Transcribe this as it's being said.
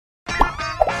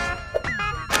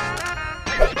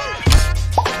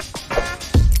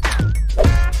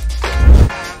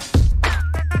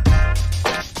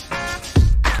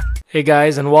Hey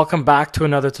guys, and welcome back to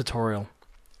another tutorial.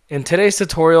 In today's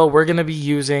tutorial, we're going to be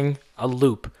using a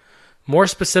loop. More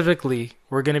specifically,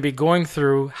 we're going to be going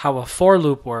through how a for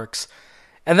loop works,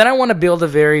 and then I want to build a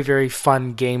very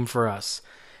fun game for us.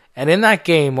 And in that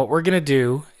game, what we're going to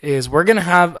do is we're going to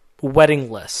have a wedding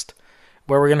list,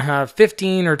 where we're going to have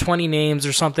 15 or 20 names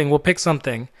or something. We'll pick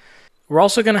something. We're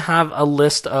also going to have a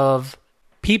list of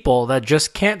people that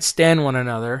just can't stand one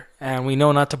another, and we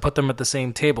know not to put them at the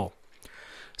same table.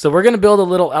 So we're going to build a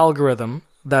little algorithm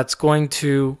that's going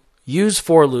to use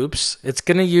for loops. It's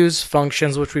going to use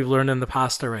functions, which we've learned in the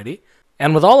past already.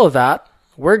 And with all of that,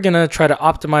 we're going to try to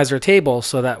optimize our table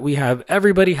so that we have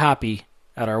everybody happy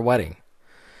at our wedding.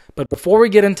 But before we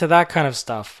get into that kind of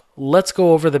stuff, let's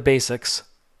go over the basics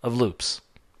of loops.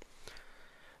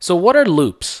 So what are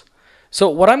loops? So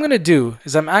what I'm going to do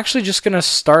is I'm actually just going to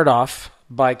start off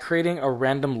by creating a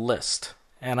random list.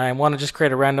 And I want to just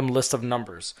create a random list of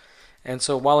numbers. And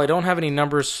so while I don't have any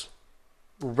numbers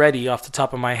ready off the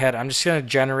top of my head, I'm just going to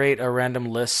generate a random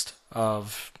list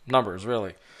of numbers,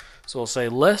 really. So we'll say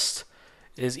list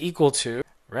is equal to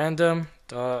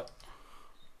random.rand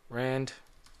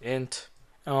int,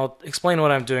 and I'll explain what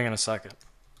I'm doing in a second.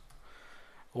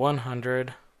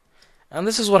 100. And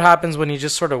this is what happens when you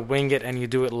just sort of wing it and you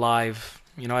do it live.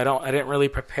 You know, I didn't really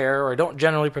prepare, or I don't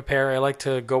generally prepare. I like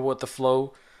to go with the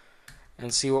flow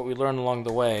and see what we learn along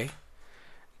the way.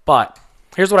 But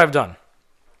here's what I've done.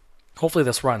 Hopefully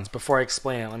this runs. Before I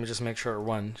explain it, let me just make sure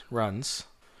it runs.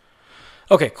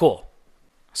 Okay, cool.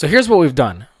 So here's what we've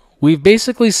done. We've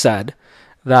basically said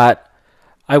that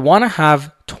I want to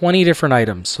have 20 different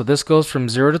items. So this goes from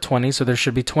 0 to 20. So there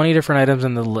should be 20 different items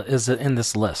in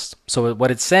this list. So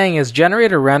what it's saying is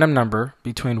generate a random number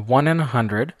between 1 and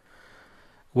 100,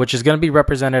 which is going to be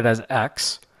represented as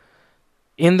X,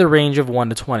 in the range of 1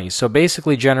 to 20. So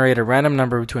basically generate a random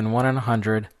number between 1 and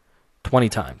 100 20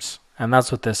 times. And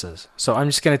that's what this is. So I'm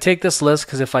just going to take this list,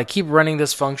 because if I keep running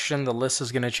this function, the list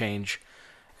is going to change.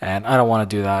 And I don't want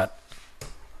to do that.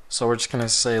 So we're just going to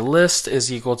say list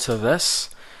is equal to this.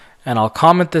 And I'll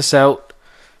comment this out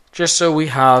just so we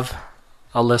have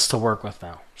a list to work with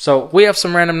now. So we have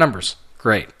some random numbers.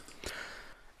 Great.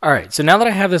 All right, so now that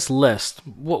I have this list,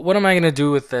 what am I going to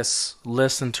do with this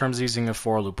list in terms of using a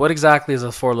for loop? What exactly is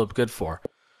a for loop good for?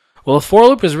 Well, a for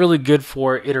loop is really good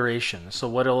for iteration. So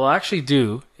what it'll actually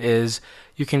do is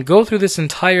you can go through this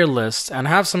entire list and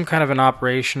have some kind of an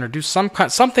operation or do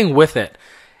something with it,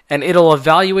 and it'll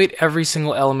evaluate every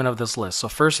single element of this list. So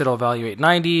first it'll evaluate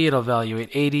 90, it'll evaluate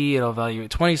 80, it'll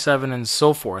evaluate 27, and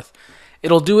so forth.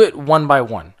 It'll do it one by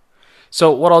one.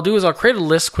 So what I'll do is I'll create a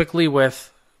list quickly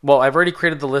with, well, I've already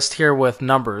created the list here with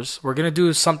numbers. We're going to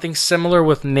do something similar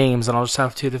with names, and I'll just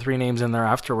have 2 to 3 names in there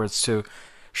afterwards to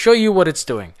show you what it's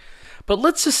doing. But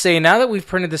let's just say now that we've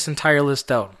printed this entire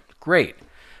list out, great.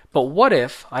 But what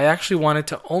if I actually wanted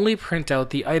to only print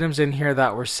out the items in here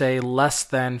that were, say, less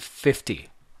than 50?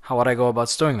 How would I go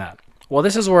about doing that? Well,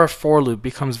 this is where a for loop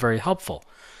becomes very helpful.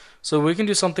 So we can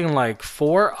do something like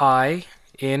for I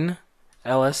in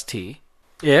LST,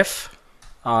 if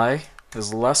I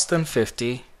is less than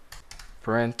 50,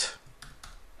 print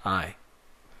I.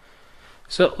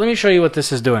 So let me show you what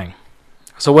this is doing.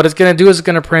 So what it's going to do is it's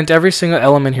going to print every single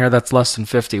element here that's less than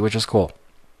 50, which is cool.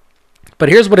 But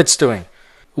here's what it's doing.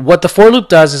 What the for loop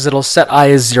does is it'll set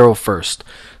I as 0 first.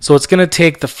 So it's going to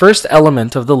take the first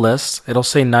element of the list. It'll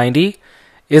say 90.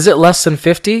 Is it less than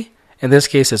 50? In this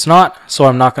case, it's not, so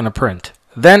I'm not going to print.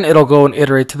 Then it'll go and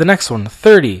iterate to the next one.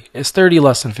 30. Is 30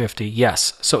 less than 50?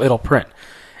 Yes. So it'll print.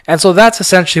 And so that's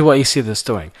essentially what you see this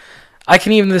doing. I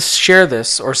can even just share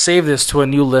this or save this to a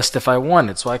new list if I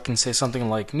wanted. So I can say something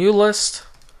like new list,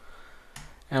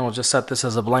 and we'll just set this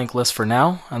as a blank list for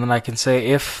now. And then I can say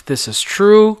if this is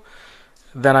true,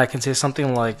 then I can say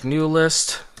something like new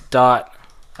list dot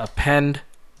append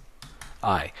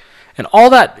I. And all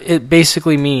that it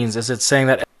basically means is it's saying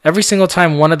that every single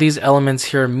time one of these elements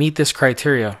here meet this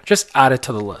criteria, just add it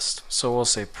to the list. So we'll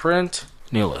say print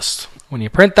new list. When you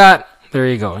print that, there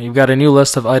you go. You've got a new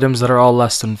list of items that are all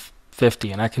less than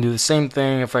 50. And I can do the same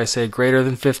thing if I say greater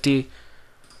than 50.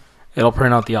 It'll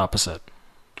print out the opposite.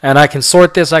 And I can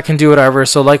sort this. I can do whatever.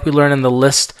 So like we learned in the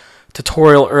list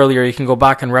tutorial earlier, you can go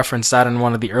back and reference that in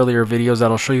one of the earlier videos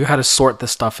that'll show you how to sort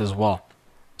this stuff as well.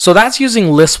 So that's using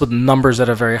lists with numbers at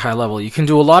a very high level. You can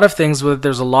do a lot of things with it.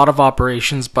 There's a lot of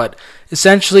operations, but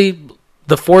essentially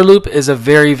the for loop is a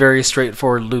very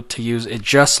straightforward loop to use. It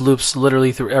just loops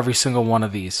literally through every single one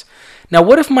of these. Now,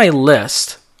 what if my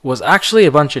list was actually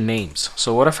a bunch of names?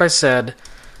 So what if I said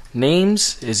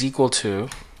names is equal to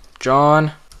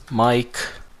John, Mike,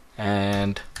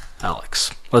 and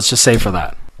Alex? Let's just say for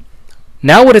that.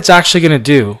 Now what it's actually going to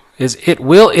do is it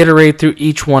will iterate through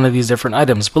each one of these different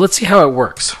items. But let's see how it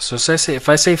works. So if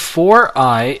I say for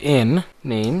I in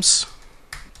names,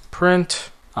 print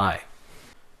I.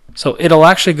 So it'll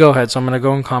actually go ahead. So I'm going to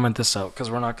go and comment this out because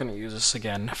we're not going to use this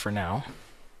again for now.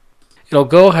 It'll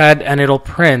go ahead and it'll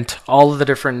print all of the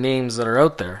different names that are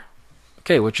out there.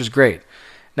 Okay, which is great.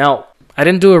 Now, I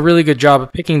didn't do a really good job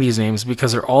of picking these names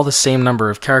because they're all the same number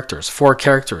of characters, 4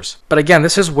 characters. But again,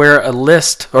 this is where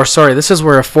this is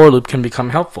where a for loop can become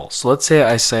helpful. So let's say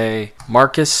I say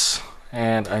Marcus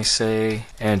and I say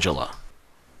Angela.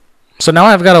 So now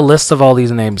I've got a list of all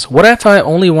these names. What if I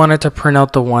only wanted to print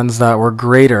out the ones that were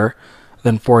greater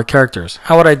than 4 characters?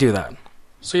 How would I do that?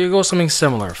 So you go something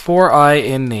similar, for I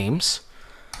in names,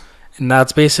 and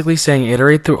that's basically saying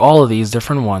iterate through all of these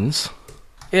different ones.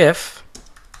 If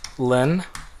len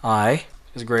I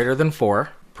is greater than 4,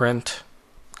 print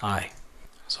I.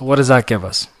 So what does that give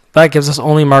us? That gives us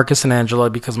only Marcus and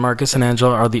Angela because Marcus and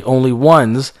Angela are the only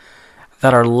ones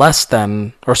that are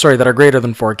that are greater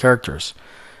than 4 characters.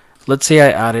 Let's say I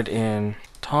added in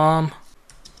Tom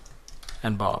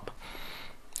and Bob.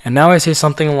 And now I say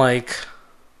something like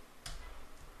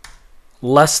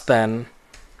less than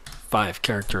 5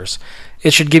 characters.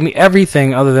 It should give me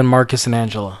everything other than Marcus and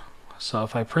Angela. So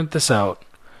if I print this out,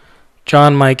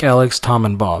 John, Mike, Alex, Tom,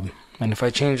 and Bob. And if I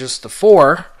change this to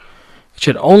 4, it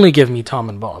should only give me Tom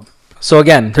and Bob. So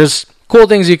again, there's cool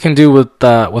things you can do with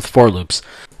for loops.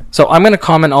 So I'm going to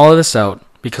comment all of this out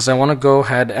because I want to go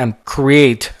ahead and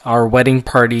create our wedding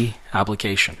party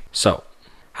application. So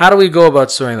how do we go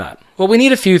about doing that? Well, we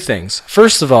need a few things.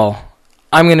 First of all,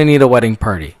 I'm going to need a wedding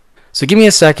party. So give me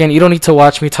a second. You don't need to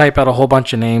watch me type out a whole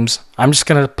bunch of names. I'm just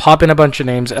going to pop in a bunch of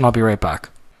names and I'll be right back.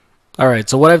 Alright,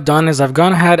 so what I've done is I've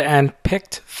gone ahead and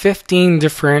picked 15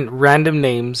 different random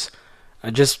names.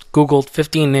 I just Googled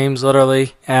 15 names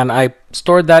literally, and I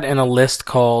stored that in a list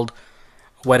called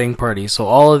wedding party. So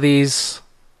all of these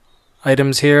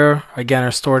items here, again,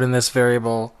 are stored in this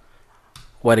variable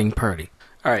wedding party.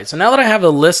 Alright, so now that I have a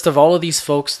list of all of these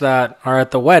folks that are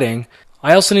at the wedding,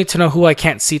 I also need to know who I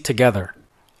can't seat together.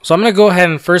 So I'm going to go ahead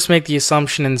and first make the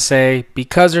assumption and say,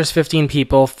 because there's 15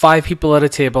 people, 5 people at a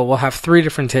table, we'll have 3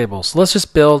 different tables. So let's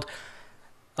just build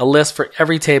a list for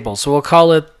every table. So we'll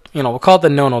call it, the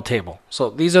no-no table. So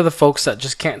these are the folks that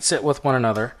just can't sit with one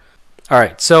another. All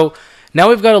right, so now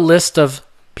we've got a list of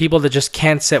people that just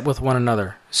can't sit with one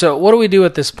another. So what do we do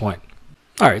at this point?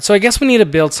 All right, so I guess we need to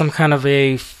build some kind of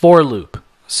a for loop.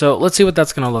 So let's see what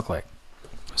that's going to look like.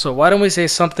 So why don't we say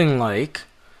something like,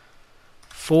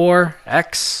 for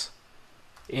X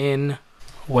in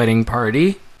wedding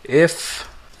party, if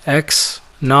X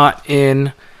not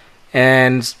in,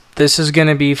 and this is going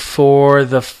to be for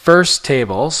the first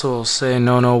table, so we'll say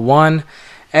no 1,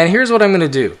 and here's what I'm going to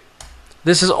do.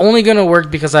 This is only going to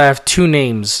work because I have 2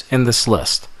 names in this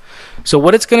list. So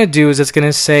what it's going to do is it's going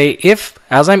to say if,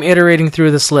 as I'm iterating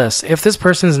through this list, if this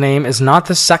person's name is not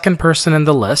the second person in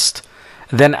the list,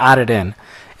 then add it in.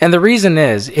 And the reason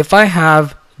is, if I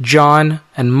have John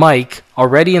and Mike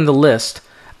already in the list,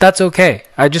 that's okay.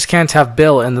 I just can't have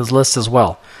Bill in this list as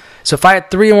well. So if I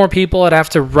had 3 or more people, I'd have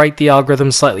to write the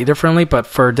algorithm slightly differently, but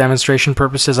for demonstration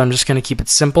purposes, I'm just going to keep it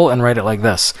simple and write it like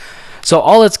this. So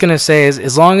all it's going to say is,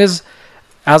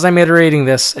 as I'm iterating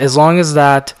this, as long as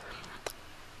that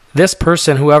this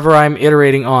person, whoever I'm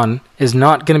iterating on, is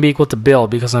not going to be equal to Bill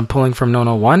because I'm pulling from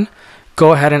no 1,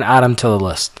 go ahead and add them to the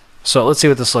list. So let's see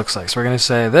what this looks like. So we're going to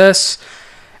say this,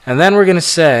 and then we're going to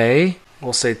say,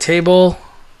 we'll say table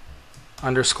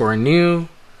underscore new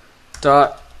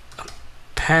dot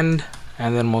append,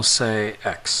 and then we'll say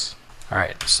X. All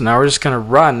right, so now we're just going to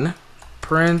run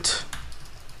print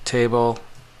table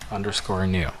underscore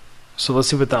new. So let's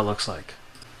see what that looks like.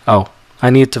 Oh, I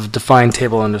need to define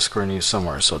table underscore new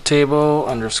somewhere. So table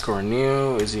underscore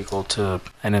new is equal to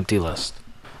an empty list.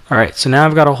 All right, so now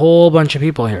I've got a whole bunch of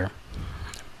people here.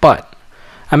 But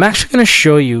I'm actually going to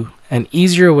show you an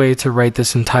easier way to write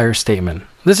this entire statement.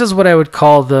 This is what I would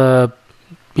call the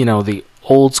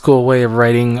old school way of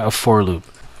writing a for loop.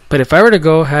 But if I were to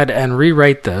go ahead and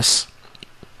rewrite this,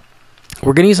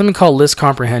 we're going to use something called list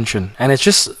comprehension. And it's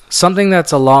just something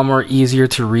that's a lot more easier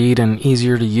to read and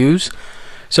easier to use.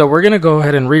 So we're going to go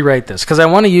ahead and rewrite this because I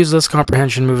want to use list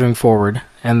comprehension moving forward.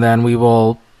 And then we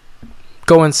will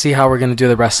go and see how we're going to do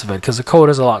the rest of it because the code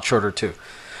is a lot shorter too.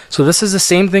 So this is the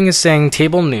same thing as saying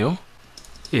table new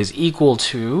is equal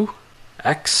to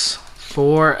X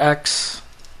for X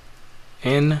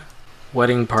in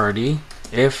wedding party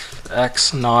if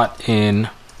X not in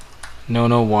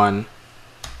no 1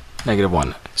 negative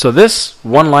 1. So this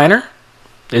one-liner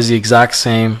is the exact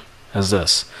same as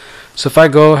this. So if I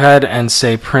go ahead and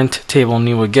say print table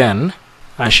new again,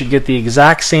 I should get the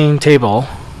exact same table,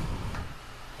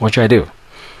 which I do.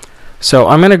 So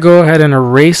I'm going to go ahead and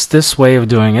erase this way of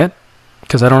doing it,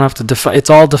 because I don't have to define. It's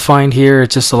all defined here.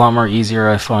 It's just a lot more easier,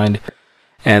 I find.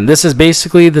 And this is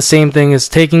basically the same thing as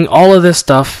taking all of this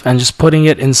stuff and just putting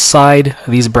it inside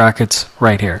these brackets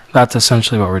right here. That's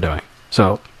essentially what we're doing.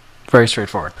 So very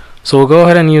straightforward. So we'll go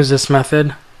ahead and use this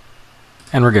method,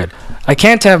 and we're good. I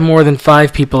can't have more than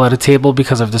 5 people at a table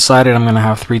because I've decided I'm going to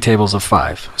have 3 tables of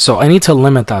 5. So I need to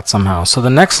limit that somehow. So the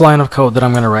next line of code that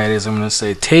I'm going to write is I'm going to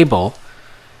say table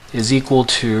is equal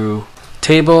to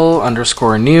table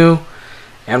underscore new,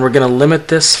 and we're going to limit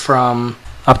this from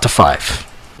up to 5.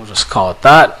 We'll just call it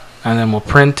that, and then we'll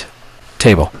print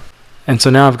table. And so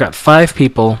now I've got 5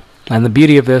 people, and the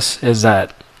beauty of this is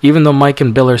that even though Mike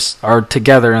and Bill are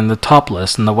together in the top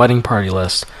list, in the wedding party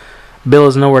list, Bill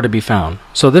is nowhere to be found.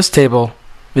 So this table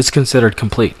is considered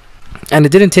complete. And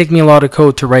it didn't take me a lot of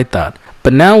code to write that.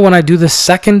 But now when I do the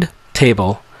second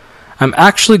table, I'm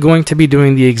actually going to be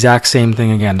doing the exact same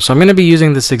thing again. So I'm going to be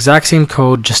using this exact same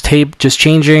code, just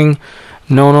changing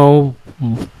nono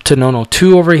to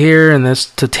nono2 over here, and this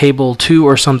to table 2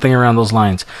 or something around those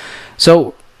lines.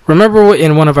 So remember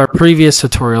in one of our previous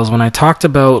tutorials when I talked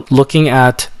about looking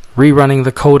at rerunning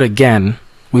the code again,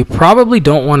 we probably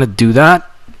don't want to do that.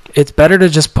 It's better to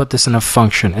just put this in a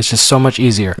function. It's just so much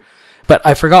easier. But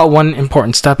I forgot one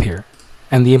important step here.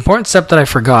 And the important step that I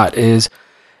forgot is,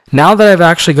 now that I've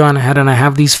actually gone ahead and I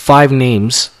have these 5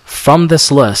 names from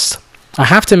this list, I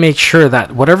have to make sure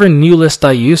that whatever new list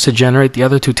I use to generate the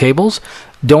other 2 tables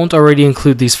don't already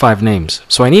include these 5 names.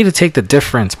 So I need to take the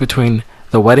difference between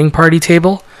the wedding party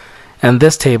table and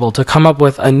this table to come up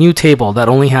with a new table that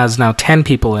only has now 10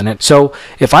 people in it. So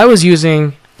if I was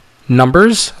using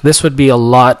numbers, this would be a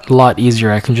lot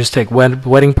easier. I can just take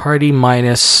wedding party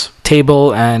minus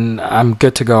table and I'm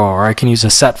good to go. Or I can use a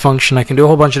set function. I can do a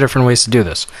whole bunch of different ways to do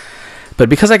this. But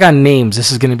because I got names,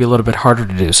 this is going to be a little bit harder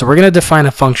to do. So we're going to define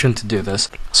a function to do this.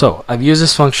 So I've used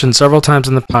this function several times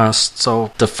in the past.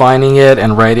 So defining it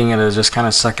and writing it is just kind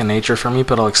of second nature for me,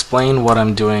 but I'll explain what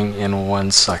I'm doing in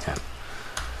 1 second.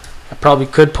 I probably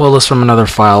could pull this from another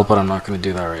file, but I'm not going to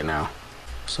do that right now.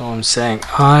 So I'm saying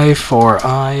I for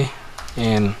I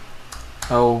in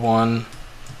L1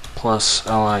 plus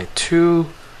Li2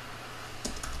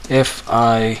 if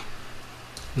I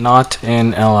not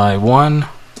in Li1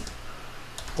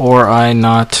 or I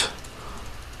not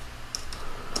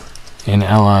in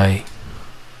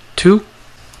Li2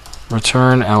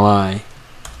 return Li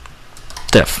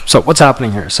diff. So what's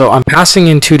happening here? So I'm passing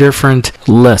in 2 different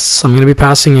lists. I'm going to be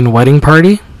passing in wedding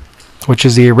party, which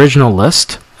is the original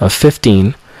list of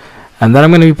 15, and then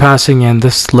I'm going to be passing in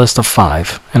this list of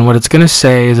 5. And what it's going to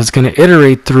say is it's going to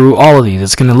iterate through all of these.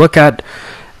 It's going to look at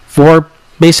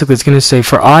basically it's going to say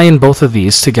for I in both of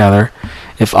these together,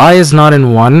 if I is not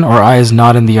in one or I is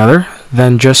not in the other,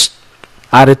 then just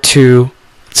add it to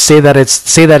say that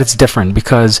it's different,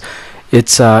 because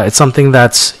it's something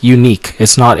that's unique.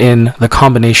 It's not in the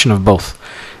combination of both.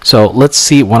 So let's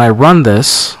see, when I run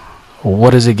this, what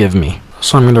does it give me?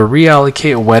 So I'm going to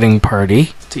reallocate wedding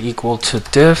party to equal to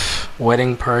diff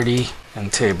wedding party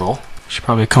and table. Should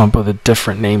probably come up with a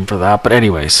different name for that, but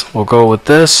anyways, we'll go with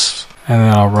this. And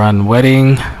then I'll run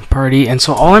wedding party. And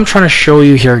so all I'm trying to show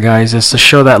you here, guys, is to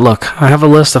show that, look, I have a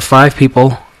list of 5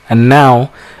 people. And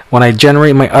now when I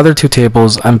generate my other 2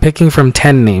 tables, I'm picking from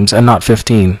 10 names and not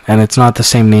 15. And it's not the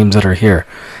same names that are here.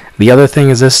 The other thing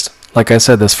is this, like I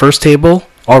said, this first table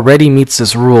already meets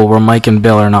this rule where Mike and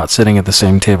Bill are not sitting at the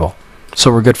same table.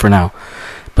 So we're good for now.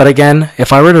 But again,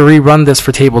 if I were to rerun this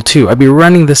for table 2, I'd be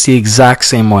running this the exact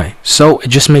same way. So it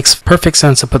just makes perfect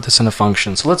sense to put this in a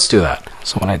function. So let's do that.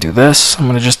 So when I do this, I'm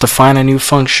going to just define a new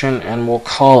function, and we'll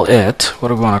call it, what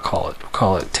do we want to call it? We'll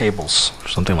call it tables or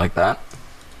something like that.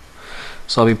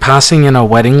 So I'll be passing in a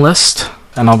wedding list,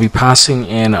 and I'll be passing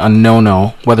in a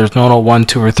nono, whether it's nono 1,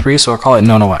 2, or 3, so I'll call it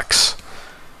nono x.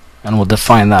 And we'll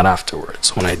define that afterwards.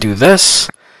 So when I do this,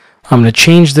 I'm going to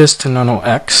change this to nono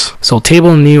x. So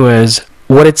table new is,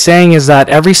 what it's saying is that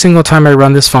every single time I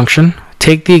run this function,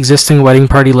 take the existing wedding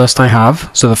party list I have.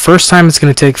 So the first time it's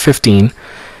going to take 15.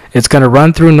 It's going to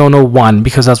run through nono 1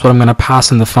 because that's what I'm going to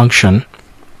pass in the function.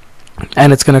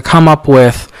 And it's going to come up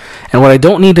with, and what I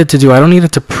don't need it to do, I don't need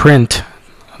it to print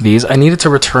these. I need it to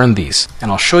return these.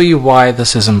 And I'll show you why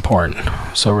this is important.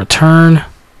 So return,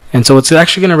 and so it's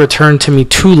actually going to return to me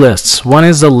 2 lists. One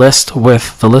is the list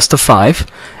with the list of 5,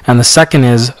 and the second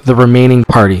is the remaining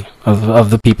party of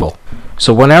the people.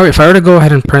 So if I were to go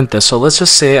ahead and print this, so let's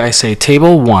just say I say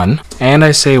table 1 and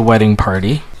I say wedding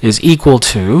party is equal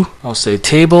to, I'll say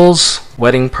tables,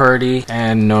 wedding party,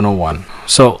 and nono 1.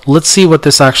 So let's see what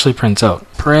this actually prints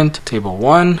out. Print table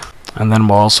 1, And then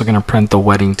we're also going to print the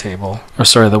wedding table, or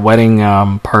sorry, the wedding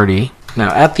party.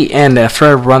 Now at the end, after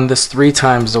I run this 3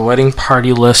 times, the wedding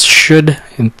party list should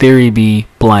in theory be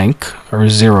blank or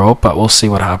 0, but we'll see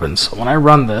what happens. So when I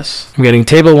run this, I'm getting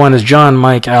table 1 is John,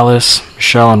 Mike, Alice,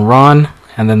 Michelle, and Ron,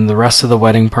 and then the rest of the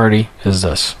wedding party is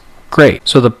this. Great.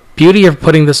 So the beauty of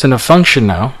putting this in a function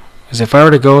now is if I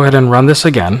were to go ahead and run this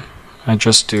again, I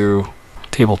just do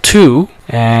table 2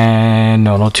 and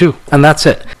no 2, and that's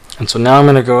it. And so now I'm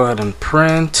going to go ahead and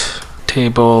print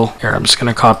table, here I'm just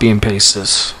going to copy and paste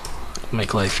this,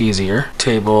 make life easier,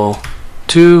 table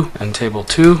 2 and table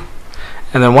 2,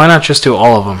 and then why not just do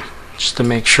all of them, just to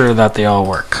make sure that they all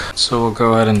work. So we'll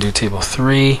go ahead and do table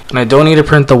 3, and I don't need to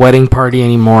print the wedding party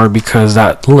anymore because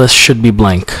that list should be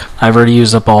blank. I've already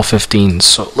used up all 15,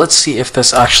 so let's see if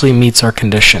this actually meets our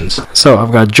conditions. So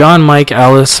I've got John, Mike,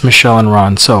 Alice, Michelle, and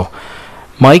Ron. So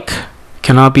Mike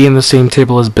cannot be in the same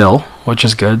table as Bill, which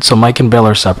is good, so Mike and Bill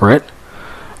are separate.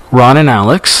 Ron and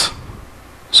Alex,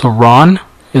 so Ron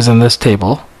is in this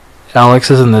table, Alex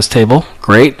is in this table,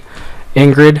 great.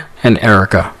 Ingrid and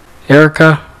Erica,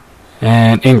 Erica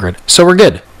and Ingrid. So we're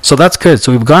good. So that's good.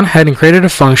 So we've gone ahead and created a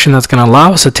function that's going to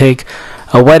allow us to take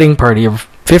a wedding party of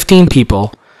 15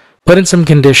 people, put in some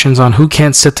conditions on who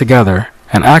can't sit together,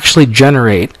 and actually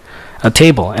generate a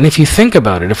table. And if you think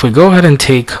about it, if we go ahead and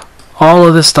take all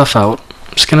of this stuff out,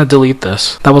 I'm just going to delete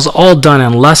this. That was all done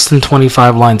in less than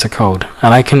 25 lines of code.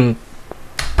 And I can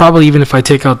probably, even if I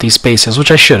take out these spaces,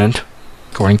 which I shouldn't,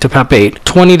 according to PEP 8,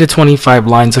 20 to 25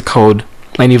 lines of code,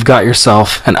 and you've got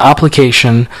yourself an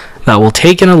application that will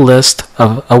take in a list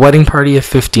of a wedding party of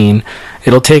 15.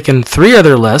 It'll take in 3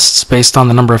 other lists based on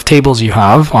the number of tables you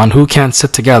have on who can't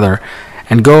sit together,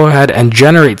 and go ahead and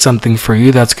generate something for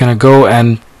you that's going to go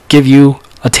and give you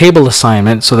a table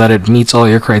assignment so that it meets all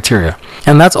your criteria.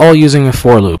 And that's all using a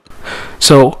for loop.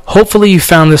 So hopefully you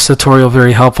found this tutorial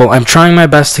very helpful. I'm trying my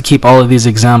best to keep all of these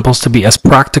examples to be as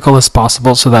practical as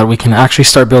possible so that we can actually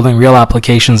start building real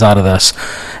applications out of this.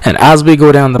 And as we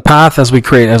go down the path, as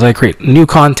I create new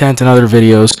content and other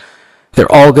videos,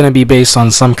 they're all going to be based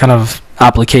on some kind of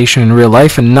application in real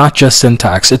life and not just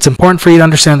syntax. It's important for you to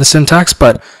understand the syntax,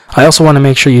 but I also want to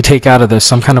make sure you take out of this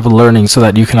some kind of a learning so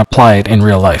that you can apply it in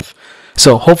real life.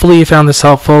 So hopefully you found this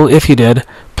helpful. If you did,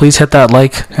 please hit that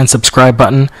like and subscribe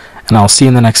button, and I'll see you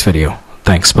in the next video.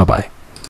 Thanks. Bye-bye.